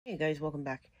Hey guys, welcome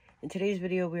back. In today's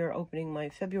video, we are opening my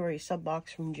February sub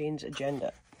box from Jane's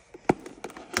Agenda.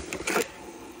 There's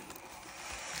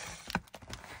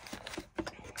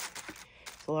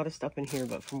a lot of stuff in here,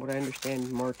 but from what I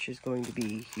understand, March is going to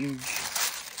be huge.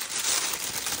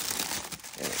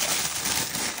 There we go.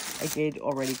 I did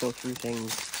already go through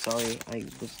things. Sorry, I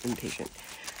was impatient.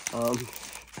 So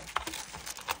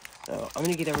I'm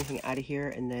going to get everything out of here,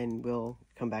 and then we'll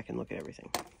come back and look at everything.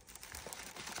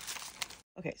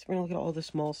 Okay, so we're going to look at all the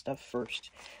small stuff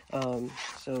first.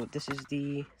 So this is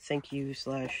the thank you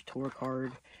 / tour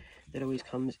card that always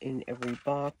comes in every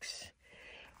box.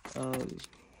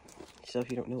 So if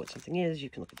you don't know what something is,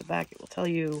 you can look at the back, it will tell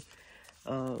you.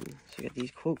 So we got these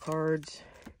quote cards.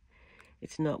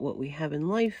 It's not what we have in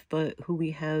life, but who we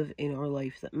have in our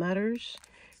life that matters.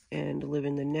 And live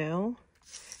in the now.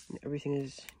 And everything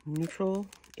is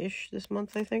neutral-ish this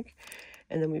month, I think.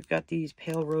 And then we've got these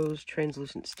pale rose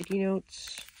translucent sticky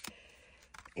notes.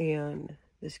 And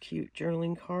this cute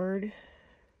journaling card.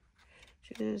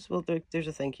 Which is, well, there's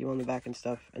a thank you on the back and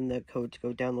stuff. And the code to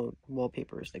go download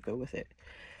wallpapers that go with it.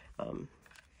 But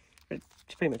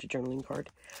it's pretty much a journaling card.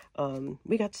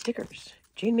 We got stickers.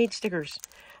 Jane made stickers.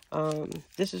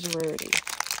 This is a rarity.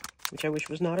 Which I wish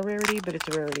was not a rarity, but it's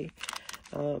a rarity.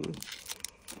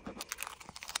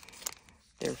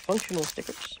 They're functional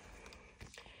stickers.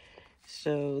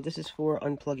 So this is for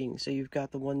unplugging. So you've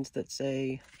got the ones that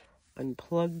say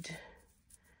unplugged,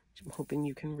 which I'm hoping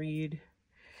you can read.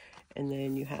 And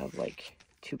then you have like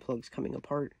two plugs coming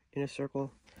apart in a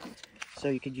circle. So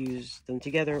you could use them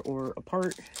together or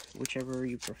apart, whichever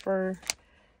you prefer.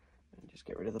 And just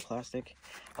get rid of the plastic.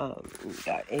 We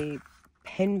got a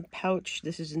pen pouch.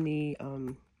 This is in the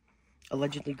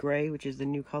allegedly gray, which is the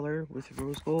new color with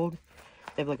rose gold.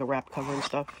 They have like a wrap cover and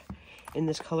stuff in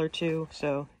this color too,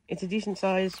 so it's a decent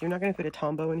size. You're not going to fit a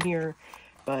Tombow in here,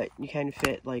 but you can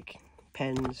fit like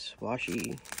pens,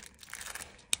 washi,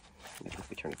 if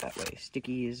we turn it that way,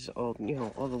 stickies, all, you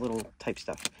know, all the little type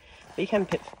stuff. But you can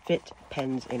fit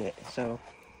pens in it, so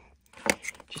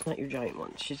just not your giant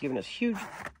ones. She's given us huge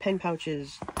pen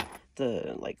pouches,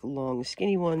 the like long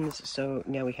skinny ones, so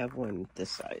now we have one this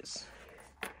size.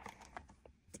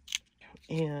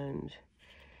 And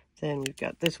then we've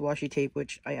got this washi tape,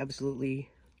 which I absolutely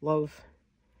love.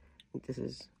 I think this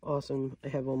is awesome. I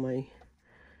have all my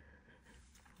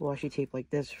washi tape like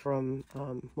this from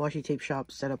Washi Tape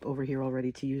Shop set up over here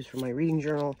already to use for my reading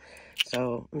journal.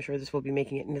 So I'm sure this will be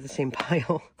making it into the same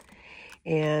pile.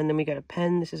 And then we got a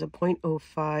pen. This is a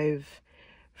 0.05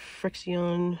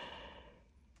 Friction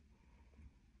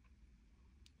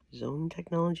Zone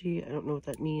Technology. I don't know what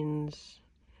that means.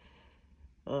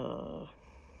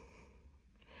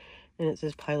 And it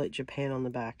says Pilot Japan on the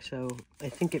back, so I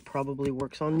think it probably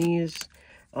works on these.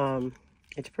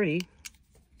 It's pretty.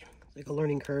 It's like a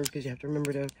learning curve, because you have to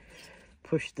remember to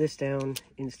push this down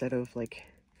instead of, like,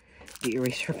 the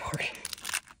eraser part.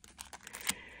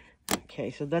 Okay,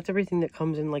 so that's everything that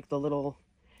comes in, like, the little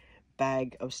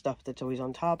bag of stuff that's always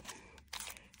on top.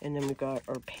 And then we've got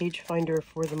our page finder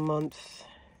for the month.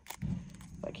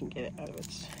 If I can get it out of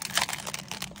its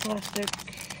plastic.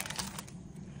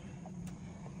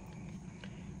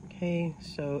 Okay,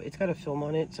 so it's got a film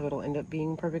on it, so it'll end up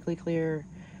being perfectly clear,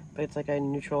 but it's like a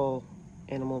neutral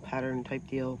animal pattern type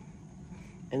deal.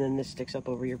 And then this sticks up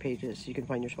over your pages so you can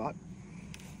find your spot.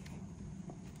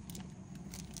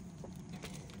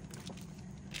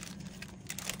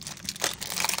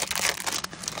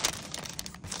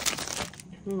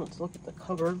 Let's look at the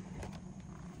cover.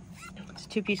 It's a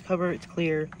two-piece cover, it's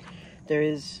clear. There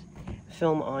is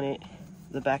film on it,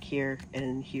 the back here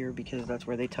and here, because that's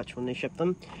where they touch when they ship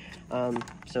them.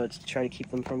 So it's to try to keep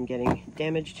them from getting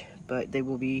damaged, but they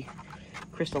will be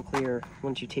crystal clear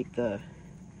once you take the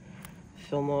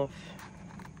film off.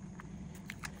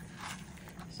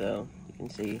 So you can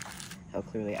see how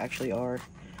clear they actually are.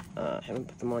 I haven't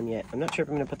put them on yet. I'm not sure if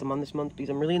I'm going to put them on this month because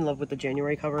I'm really in love with the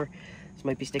January cover. So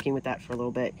might be sticking with that for a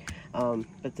little bit.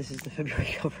 But this is the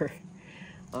February cover.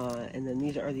 And then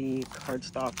these are the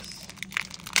cardstocks,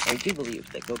 I do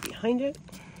believe, that go behind it.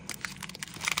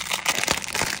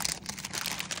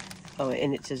 Oh,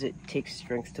 and it says it takes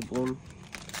strength to bloom.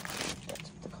 That's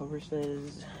what the cover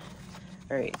says.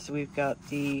 Alright, so we've got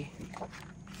the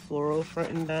floral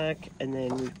front and back, and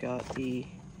then we've got the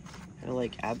kind of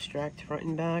like abstract front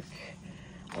and back.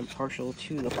 I'm partial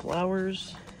to the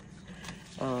flowers.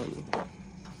 There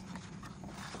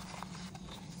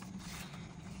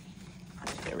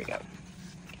we go.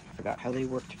 Forgot how they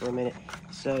worked for a minute.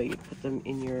 So you put them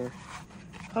in your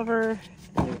cover,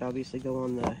 and they would obviously go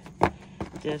on the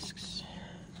discs,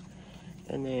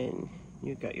 and then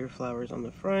you've got your flowers on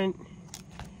the front,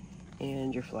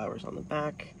 and your flowers on the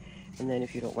back. And then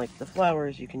if you don't like the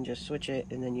flowers, you can just switch it,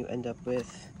 and then you end up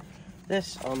with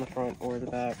this on the front or the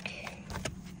back.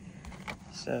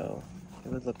 So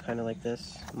it would look kind of like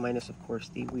this, minus of course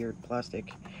the weird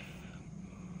plastic.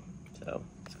 So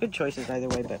it's good choices either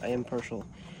way, but I am partial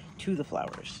to the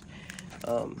flowers.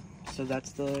 So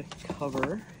that's the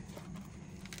cover.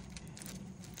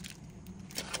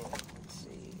 Let's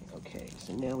see. Okay,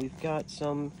 so now we've got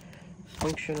some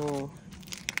functional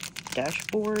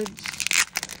dashboards,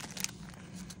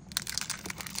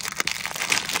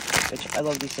 which I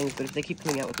love these things, but if they keep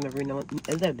coming out with them every month,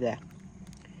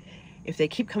 if they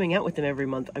keep coming out with them every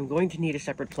month, I'm going to need a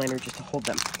separate planner just to hold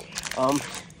them.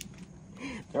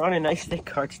 They're on a nice thick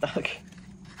cardstock.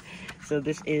 So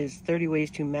this is 30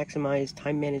 ways to maximize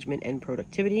time management and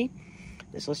productivity.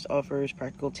 This list offers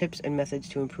practical tips and methods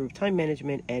to improve time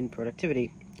management and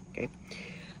productivity. Okay,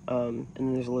 and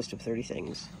then there's a list of 30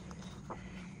 things.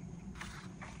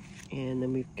 And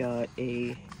then we've got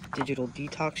a digital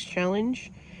detox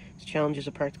challenge. This challenge is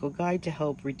a practical guide to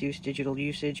help reduce digital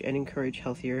usage and encourage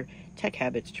healthier tech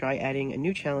habits. Try adding a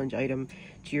new challenge item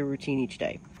to your routine each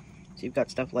day. So you've got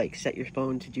stuff like set your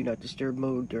phone to do not disturb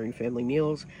mode during family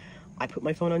meals. I put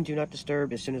my phone on do not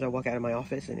disturb as soon as I walk out of my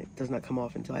office, and it does not come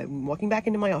off until I'm walking back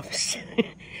into my office.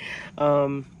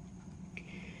 Turn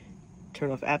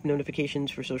off app notifications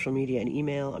for social media and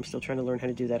email. I'm still trying to learn how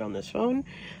to do that on this phone.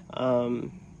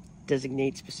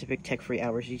 Designate specific tech-free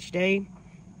hours each day.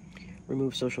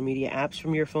 Remove social media apps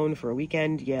from your phone for a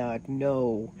weekend. Yeah,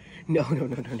 no.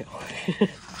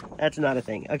 That's not a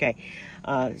thing. Okay,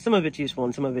 some of it's useful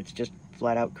and some of it's just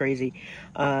flat out crazy.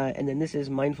 And then this is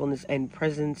mindfulness and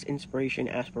presence inspiration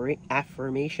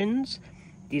affirmations.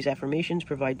 These affirmations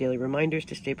provide daily reminders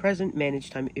to stay present,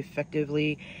 manage time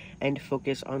effectively, and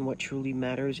focus on what truly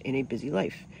matters in a busy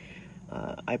life.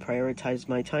 I prioritize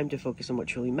my time to focus on what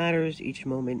truly matters. Each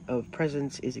moment of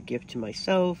presence is a gift to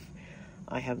myself.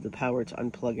 I have the power to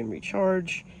unplug and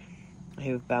recharge.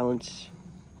 I balance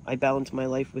my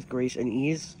life with grace and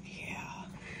ease. Yeah,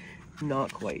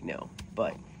 not quite, no.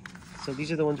 But, so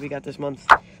these are the ones we got this month.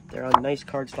 They're on nice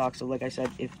cardstock, so like I said,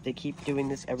 if they keep doing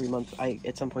this every month, I,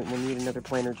 at some point, will need another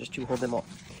planner just to hold them all.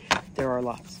 There are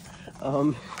lots.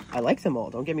 I like them all,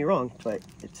 don't get me wrong, but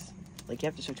it's like you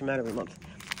have to switch them out every month.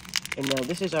 And now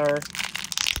this is our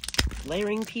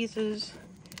layering pieces.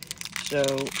 So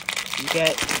you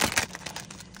get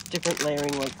different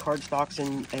layering like cardstocks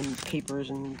and papers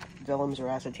and vellums or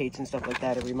acetates and stuff like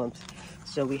that every month.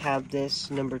 So we have this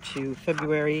number 2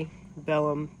 February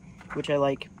vellum, which I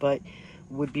like, but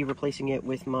would be replacing it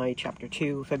with my chapter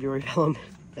 2 February vellum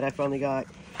that I finally got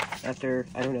after,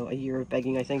 I don't know, a year of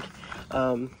begging, I think.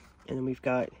 And then we've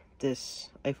got this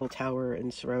Eiffel Tower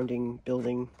and surrounding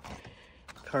building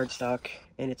cardstock,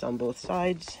 and it's on both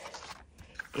sides.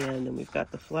 And then we've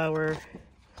got the flower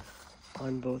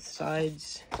on both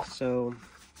sides, so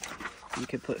you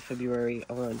could put February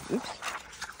on, oops,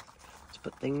 let's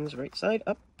put things right side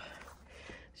up.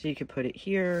 So you could put it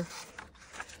here,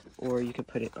 or you could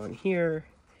put it on here.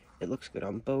 It looks good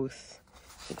on both.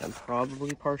 I think I'm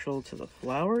probably partial to the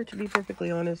flower, to be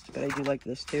perfectly honest, but I do like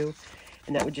this too.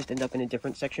 And that would just end up in a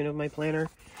different section of my planner.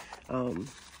 And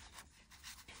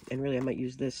really, I might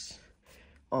use this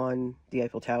on the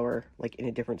Eiffel Tower, like in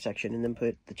a different section, and then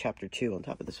put the chapter 2 on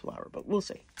top of this flower, but we'll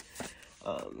see.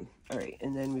 Alright,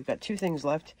 and then we've got 2 things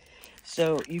left.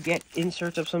 So you get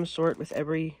inserts of some sort with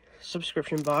every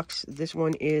subscription box. This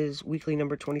one is weekly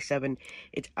number 27.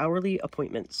 It's hourly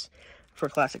appointments for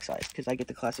classic size, because I get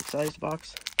the classic sized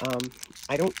box.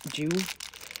 I don't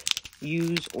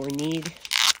use or need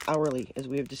hourly, as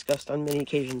we have discussed on many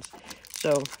occasions.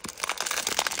 So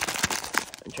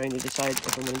I'm trying to decide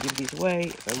if I'm going to give these away,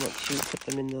 if I want to put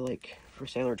them in the, like, for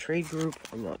sale or trade group.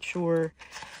 I'm not sure.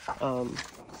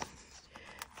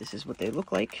 This is what they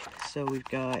look like. So we've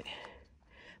got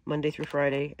Monday through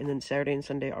Friday, and then Saturday and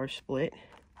Sunday are split.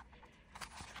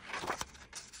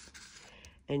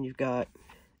 And you've got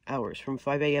hours from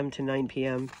 5 a.m. to 9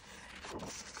 p.m.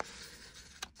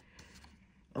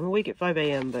 I'm awake at 5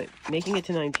 a.m., but making it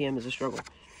to 9 p.m. is a struggle,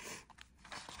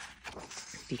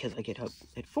 because I get up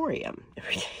at 4 a.m.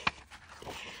 every day.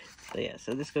 So yeah,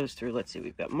 so this goes through, let's see,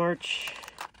 we've got March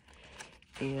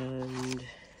and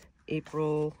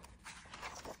April,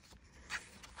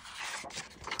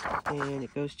 and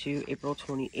it goes to April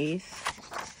 28th,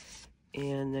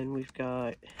 and then we've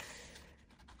got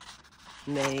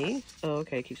May. Oh,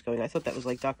 okay, it keeps going. I thought that was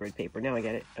like dock grid paper. Now I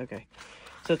get it. Okay.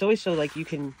 So it's always so, like, you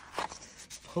can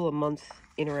pull a month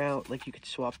in or out, like you could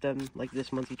swap them. Like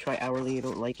this month you try hourly, you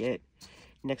don't like it.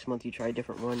 Next month you try a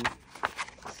different one.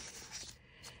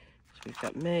 So we've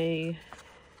got May,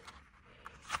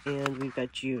 and we've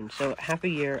got June. So half a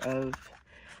year of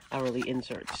hourly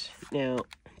inserts. Now,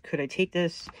 could I take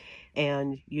this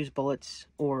and use bullets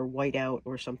or white out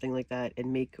or something like that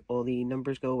and make all the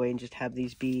numbers go away and just have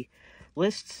these be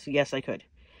lists? Yes, I could.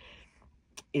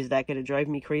 Is that going to drive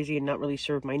me crazy and not really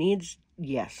serve my needs?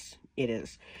 Yes, it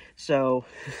is. So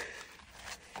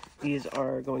these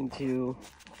are going to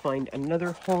find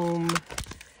another home.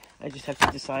 I just have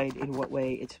to decide in what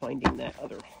way it's finding that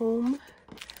other home.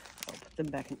 I'll put them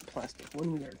back in plastic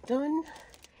when we are done.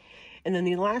 And then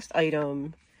the last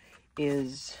item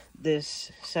is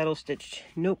this saddle stitched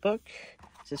notebook.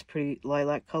 It's this pretty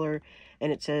lilac color,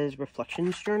 and it says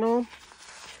Reflections Journal.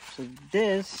 So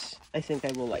this, I think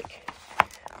I will like.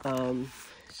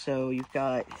 So you've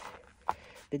got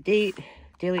the date,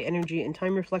 daily energy, and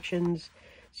time reflections.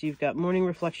 So you've got morning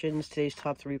reflections, today's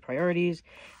top 3 priorities.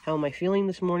 How am I feeling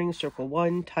this morning? Circle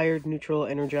 1, tired, neutral,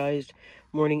 energized.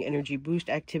 Morning energy boost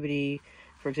activity.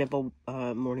 For example,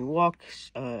 morning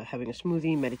walks, having a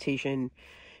smoothie, meditation.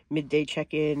 Midday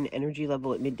check-in, energy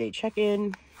level at midday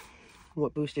check-in.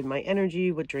 What boosted my energy?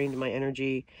 What drained my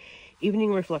energy?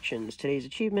 Evening reflections, today's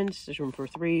achievements. There's room for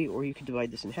 3, or you could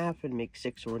divide this in half and make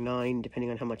 6 or 9,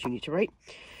 depending on how much you need to write.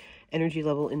 Energy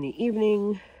level in the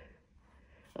evening.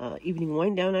 Evening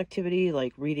wind-down activity,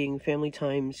 like reading, family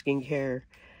time, skincare.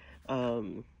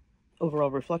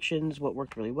 Overall reflections, what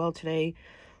worked really well today.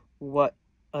 What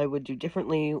I would do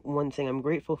differently, one thing I'm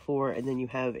grateful for, and then you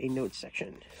have a notes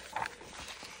section.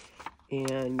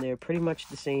 And they're pretty much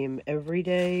the same every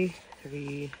day.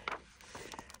 3,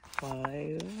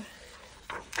 5,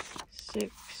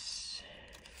 6.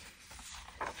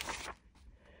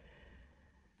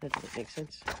 That doesn't make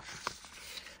sense.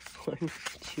 1, 2,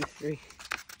 3,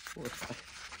 4, 5,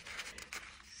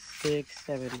 6,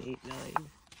 7, 8, 9,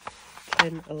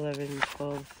 10, 11,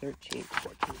 12, 13,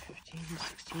 14, 15,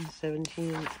 16,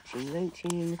 17, 18,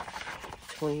 19,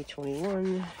 20,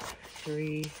 21,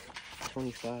 3,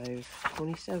 25,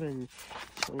 27,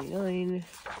 29,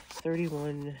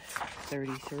 31,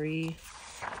 33,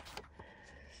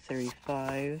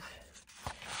 35,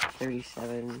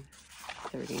 37,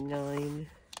 39,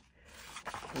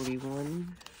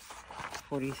 41,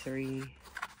 43,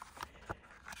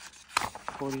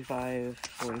 45,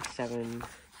 47,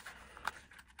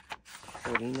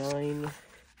 49,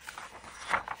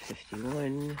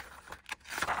 51,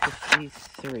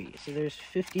 53. So there's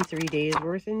 53 days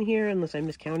worth in here, unless I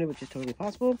miscounted, which is totally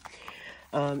possible.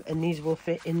 And these will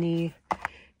fit in the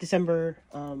December,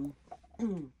 what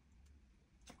do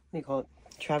you call it?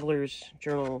 Traveler's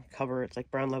Journal cover. It's like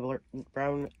brown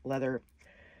leather.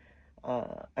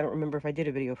 I don't remember if I did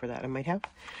a video for that. I might have.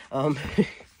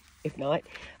 If not,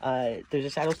 there's a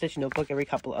saddle stitch notebook every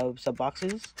couple of sub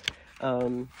boxes.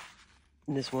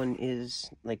 This one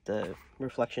is like the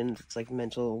reflections. It's like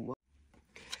mental.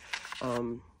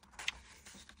 And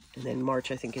then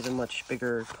March, I think, is a much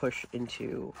bigger push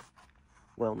into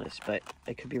wellness, but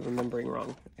I could be remembering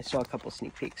wrong. I saw a couple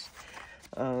sneak peeks.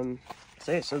 So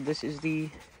yeah, so this is the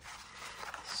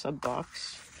sub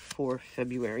box for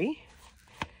February.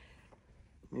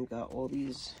 We've got all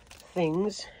these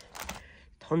things,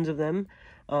 tons of them,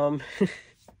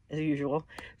 as usual.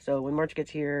 So when March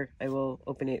gets here, I will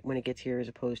open it when it gets here, as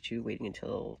opposed to waiting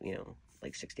until, you know,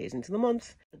 like 6 days into the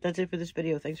month. But that's it for this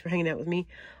video. Thanks for hanging out with me.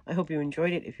 I hope you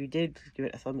enjoyed it. If you did, please give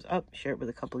it a thumbs up, share it with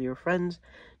a couple of your friends.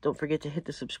 Don't forget to hit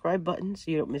the subscribe button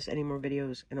so you don't miss any more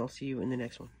videos, and I'll see you in the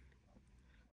next one.